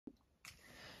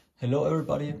Hello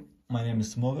everybody, my name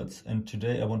is Moritz and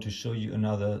today I want to show you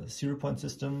another 0-point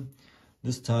system.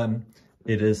 This time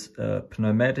it is a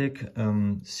pneumatic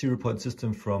 0-point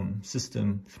system from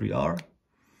System 3R.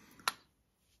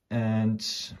 And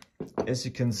as you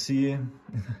can see,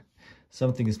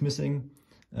 something is missing.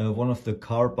 One of the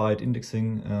carbide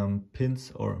indexing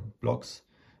pins or blocks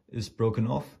is broken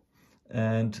off.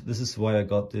 And this is why I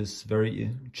got this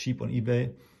very cheap on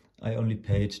eBay. I only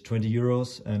paid 20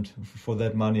 euros, and for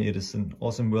that money it is an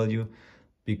awesome value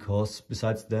because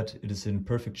besides that it is in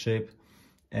perfect shape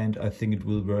and I think it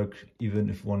will work even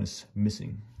if one is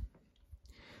missing.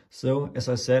 So as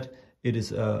I said, it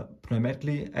is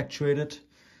pneumatically actuated.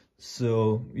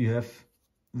 So you have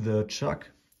the chuck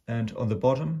and on the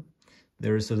bottom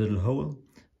there is a little hole,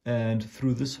 and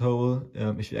through this hole,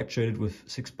 if you actuate it with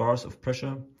 6 bars of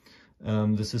pressure,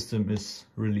 the system is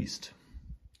released.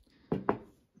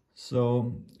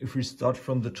 So if we start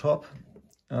from the top,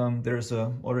 there is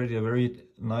already a very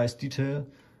nice detail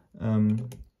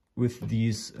with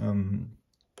these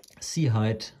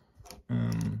C-height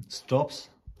stops.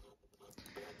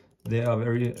 They are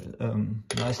very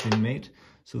nicely made.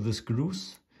 So the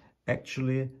screws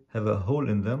actually have a hole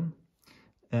in them,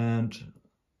 and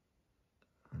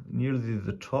near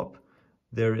the top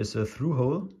there is a through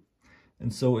hole.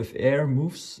 And so if air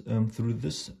moves through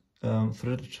this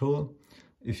threaded hole,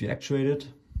 if you actuate it,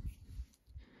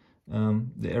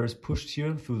 the air is pushed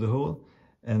here through the hole,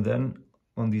 and then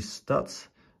on these studs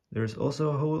there is also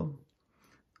a hole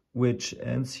which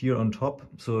ends here on top,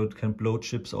 so it can blow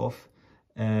chips off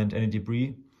and any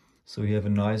debris. So you have a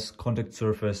nice contact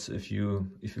surface if you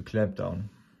clamp down.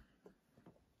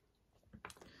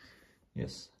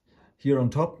 Yes, here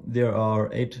on top there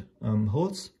are 8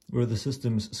 holes where the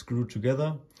system is screwed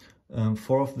together.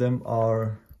 4 of them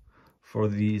are for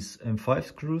these M5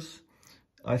 screws.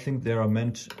 I think they are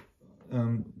meant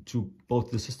to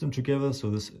bolt the system together, so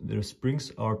their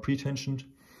springs are pre-tensioned,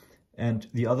 and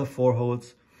the other 4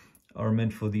 holes are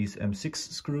meant for these M6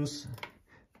 screws,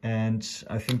 and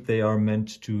I think they are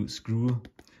meant to screw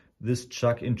this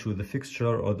chuck into the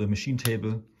fixture or the machine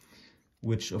table,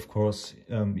 which of course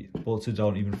bolts it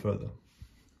down even further.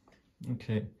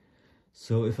 Okay,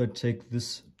 so if I take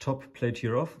this top plate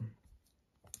here off,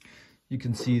 you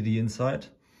can see the inside.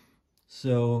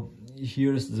 So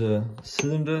here's the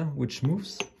cylinder which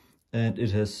moves, and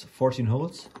it has 14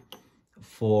 holes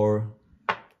for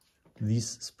these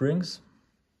springs.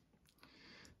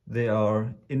 They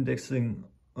are indexing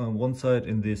on one side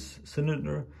in this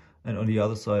cylinder and on the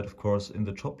other side, of course, in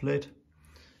the top plate.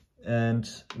 And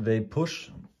they push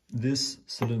this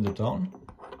cylinder down.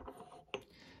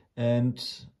 And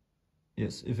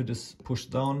yes, if it is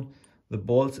pushed down, the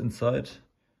balls inside,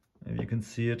 maybe you can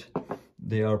see it,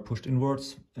 they are pushed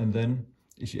inwards, and then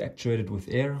if you actuate it with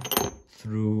air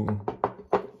through,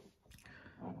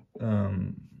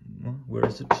 where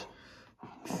is it?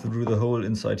 Through the hole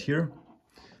inside here,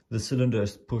 the cylinder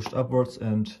is pushed upwards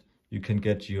and you can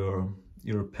get your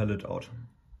pellet out.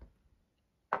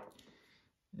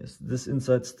 Yes, this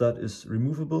inside stud is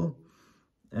removable,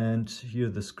 and here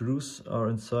the screws are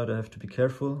inside. I have to be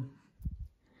careful.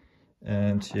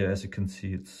 And yeah, as you can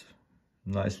see, it's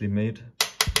nicely made.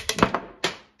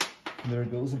 There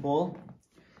goes a ball.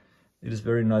 It is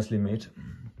very nicely made.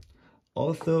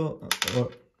 Although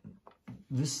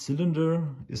this cylinder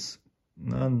is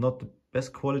not the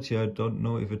best quality. I don't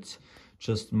know if it's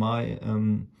just my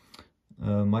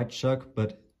chuck,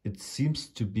 but it seems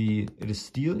to be, it is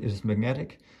steel, it is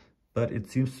magnetic, but it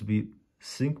seems to be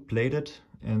zinc plated,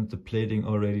 and the plating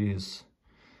already is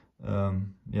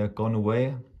gone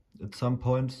away at some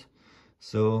point.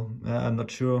 So I'm not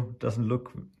sure, it doesn't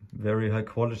look very high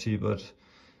quality, but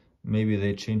maybe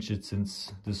they changed it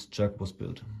since this chuck was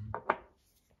built.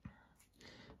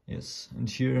 Yes, and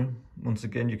here once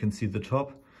again you can see the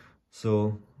top.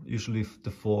 So usually the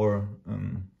 4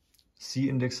 C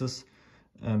indexes,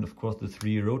 and of course the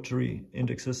 3 rotary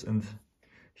indexes, and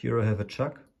here I have a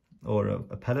chuck, or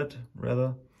a pallet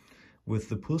rather, with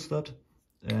the pull stud,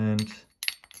 and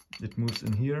it moves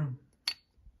in here.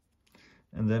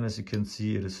 And then as you can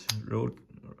see, it is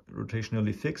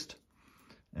rotationally fixed,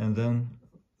 and then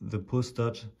the pull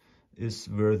stud is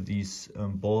where these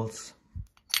balls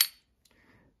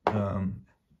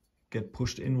get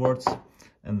pushed inwards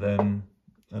and then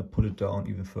pull it down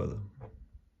even further.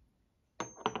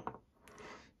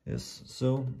 Yes,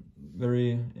 so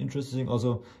very interesting.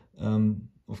 Also,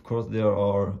 of course, there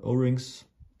are O-rings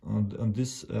on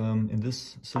this in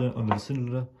this cylinder, on the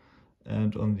cylinder,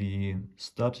 and on the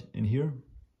stud in here,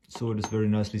 so it is very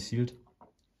nicely sealed.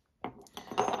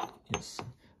 Yes,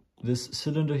 this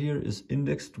cylinder here is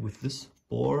indexed with this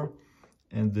bore,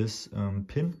 and this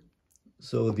pin,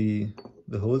 so the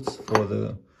holes for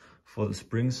the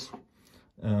springs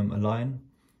align.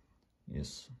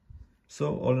 Yes,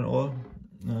 so all in all,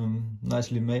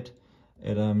 nicely made,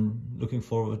 and I'm looking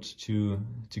forward to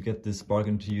get this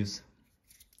bargain to use.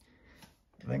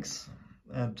 Thanks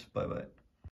and bye bye.